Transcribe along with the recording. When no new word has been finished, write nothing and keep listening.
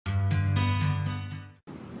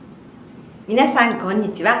皆さんこん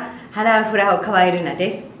にちは。ハラフラオカワイルナ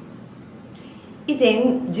です。以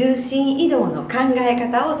前重心移動の考え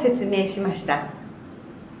方を説明しました。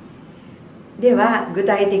では具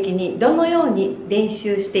体的にどのように練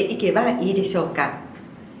習していけばいいでしょうか。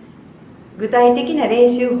具体的な練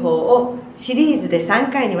習法をシリーズで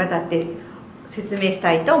3回にわたって説明し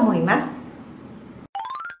たいと思います。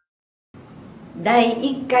第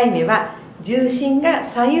1回目は重心が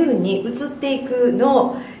左右に移っていくの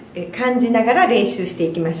を感じながら練習して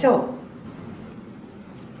いきましょ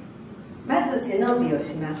う。まず背伸びを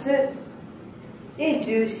します。で、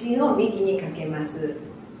重心を右にかけます。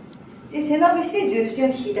で、背伸びして重心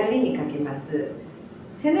を左にかけます。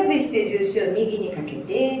背伸びして重心を右にかけ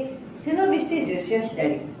て、背伸びして重心を左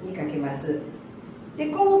にかけます。で、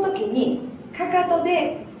この時にかかと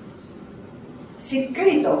でしっか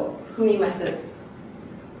りと踏みます。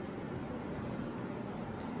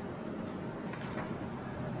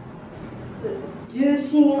重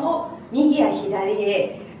心を右や左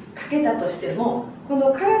へかけたとしても、こ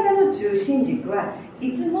の体の中心軸は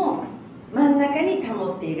いつも真ん中に保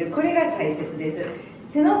っている。これが大切です。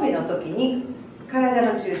背伸びの時に体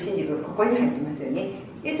の中心軸がここに入ってますよね。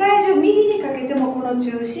で、体重を右にかけてもこの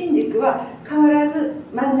中心軸は変わらず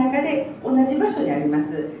真ん中で同じ場所にありま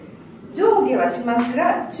す。上下はします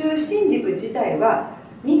が、中心軸自体は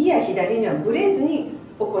右や左にはぶれずに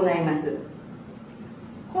行います。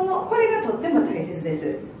これがとっても大切で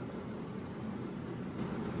す。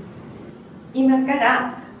今か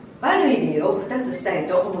ら悪い例を2つしたい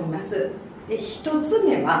と思います。で、1つ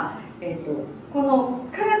目は、この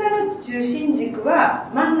体の中心軸は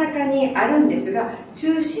真ん中にあるんですが、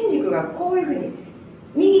中心軸がこういうふうに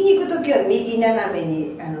右に行く時は右斜め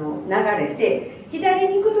に流れて、左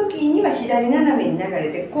に行く時には左斜めに流れ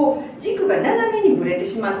て、こう軸が斜めにぶれて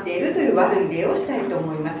しまっているという悪い例をしたいと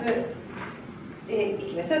思います。で、い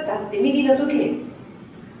きますよ。立って右の時に、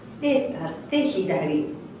で、立って左、立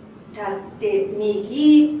って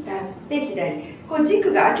右、立って左、こう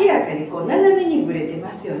軸が明らかにこう斜めにぶれて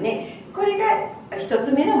ますよね。これが1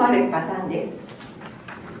つ目の悪いパターンです。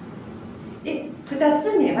で、2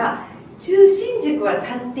つ目は中心軸は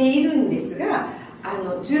立っているんですが、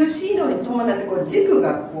重心移動に伴ってこう軸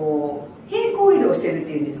がこう平行移動してるっ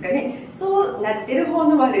ていうんですかね、そうなってる方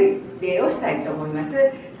の悪い例をしたいと思います。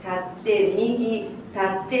立って右、立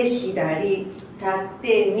って左、立っ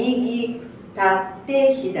て右、立っ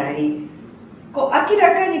て左、こう明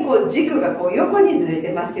らかにこう軸がこう横にずれ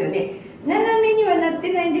てますよね。斜めにはなっ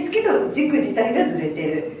てないんですけど、軸自体がずれて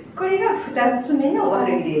る。これが2つ目の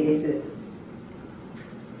悪い例です。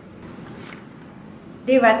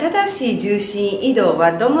では正しい重心移動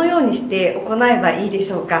はどのようにして行えばいいで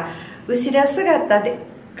しょうか。後ろ姿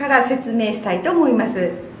から説明したいと思います。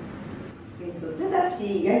正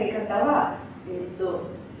しいやり方は、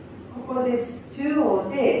ここで中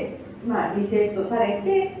央で、リセットされ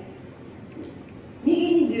て、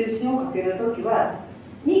右に重心をかけるときは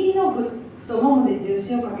右の太ももで重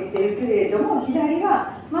心をかけているけれども、左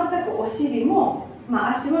は全くお尻も、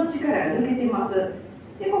足の力が抜けてます。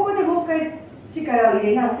で、ここでもう一回力を入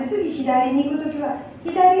れ直して、次左に行くときは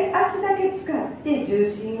左足だけ使って重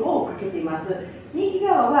心をかけています。右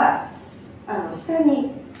側は下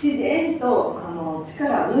に自然と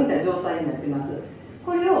力を抜いた状態になってます。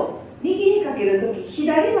これを右にかけるとき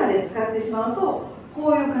左まで使ってしまうとこ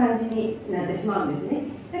ういう感じになってしまうんですね。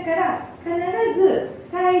だから必ず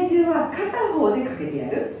体重は片方でかけてや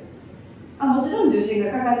る。もちろん重心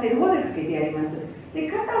がかかっている方でかけてやります。で、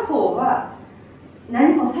片方は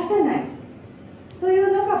何もさせないとい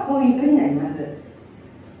うのがポイントになります。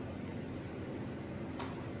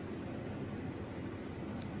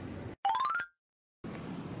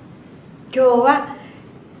今日は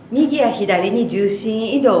右や左に重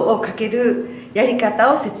心移動をかけるやり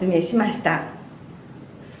方を説明しました。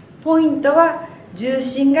ポイントは重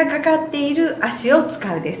心がかかっている足を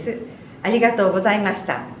使うです。ありがとうございまし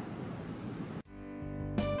た。